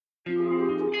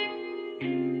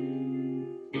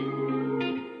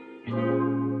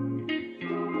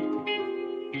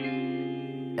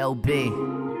LB.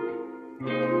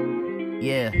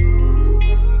 Yeah.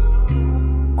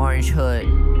 Orange Hood.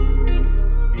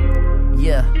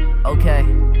 Yeah, okay.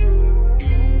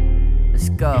 Let's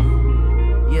go.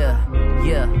 Yeah.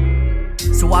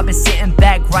 So I've been sitting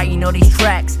back, writing all these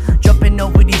tracks, jumping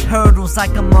over these hurdles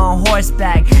like I'm on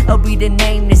horseback. LB the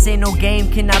name, this ain't no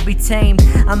game, cannot be tamed.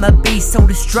 I'm a beast, so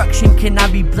destruction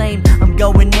cannot be blamed. I'm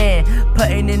going in,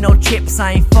 putting in no chips,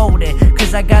 I ain't folding,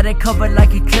 cause I got it covered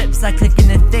like Eclipse. I clicking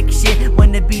the thick shit,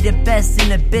 wanna be the best in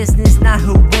the business. Now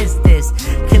who is this?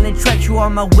 Killing tracks, you are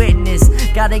my witness.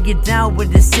 Gotta get down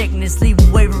with the sickness, leave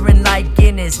wavering like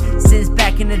Guinness. Since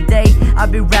back in the day,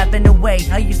 I've been rapping away.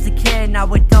 I used to care,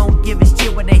 now I don't give a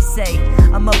shit what they say.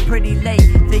 I'm up pretty late,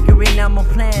 figuring out my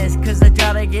plans, cause I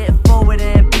gotta get forward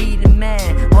and be the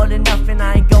man. All or nothing,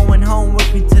 I ain't going home,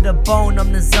 working to the bone,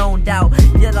 I'm the zoned out.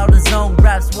 Get all the zone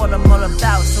raps, what I'm all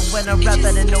about. So when I rap,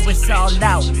 I know it's all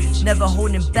out. Never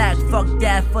holding back, fuck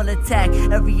that, full attack.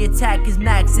 Every attack is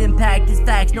max impact, it's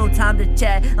facts, no time to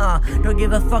chat. Don't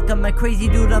give a fuck, I'm a crazy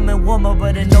dude, I'm a woman,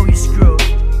 but I know you're screwed.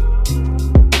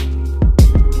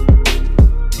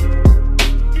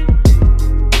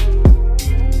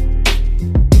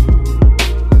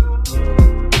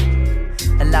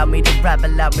 Allow me to rap,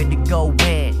 allow me to go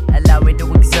in, allow me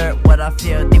to exert what I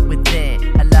feel deep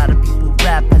within. A lot of people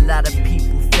rap, a lot of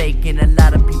people faking, a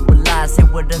lot of people lie, say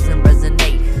what doesn't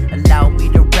resonate. Allow me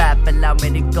to rap, allow me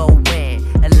to go in,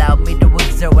 allow me to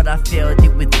exert what I feel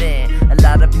deep within. A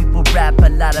lot of people rap, a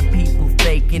lot of people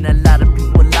faking, a lot of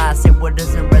people lie, say what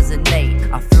doesn't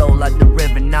resonate. I flow like the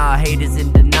river now, haters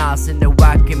in denial, send the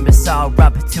whack imbecile,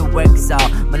 rapper to exile.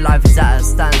 My life is at a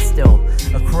standstill,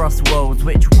 across worlds,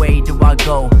 which way do I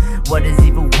go? What is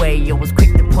either way? I was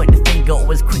quick to point the finger,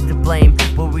 always quick to blame,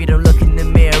 but we don't look in the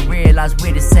mirror, realize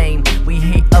we're the same. We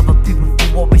hate other people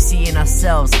for what we see in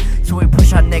ourselves, so we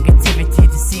push our negativity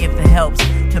to see if it helps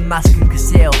to mask and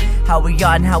conceal how we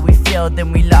are and how we feel.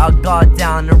 Then we let our guard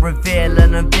down and reveal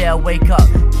and unveil. Wake up,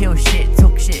 kill shit,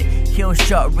 talk shit, kill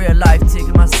shot. Real life,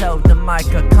 taking myself the mic,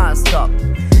 I can't stop.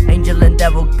 Angel and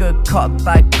devil, good cop,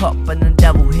 bad cop, and the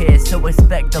devil here, so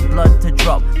expect the blood to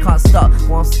drop. Can't stop,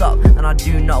 won't stop, and I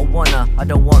do not wanna. I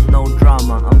don't want no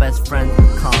drama, I'm best friends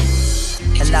with calm.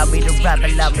 Allow me to rap,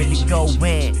 allow me to go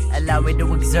in, allow me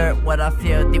to exert what I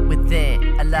feel deep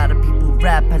within. A lot of people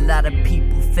rap, a lot of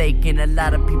people faking, a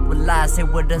lot of people lie, say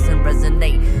what doesn't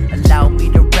resonate. Allow me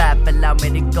to rap, allow me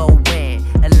to go in,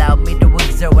 allow me to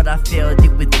exert what I feel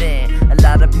deep within. A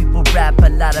lot of people rap, a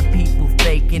lot of people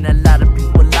faking, a lot of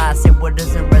people lie, say what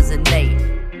doesn't resonate.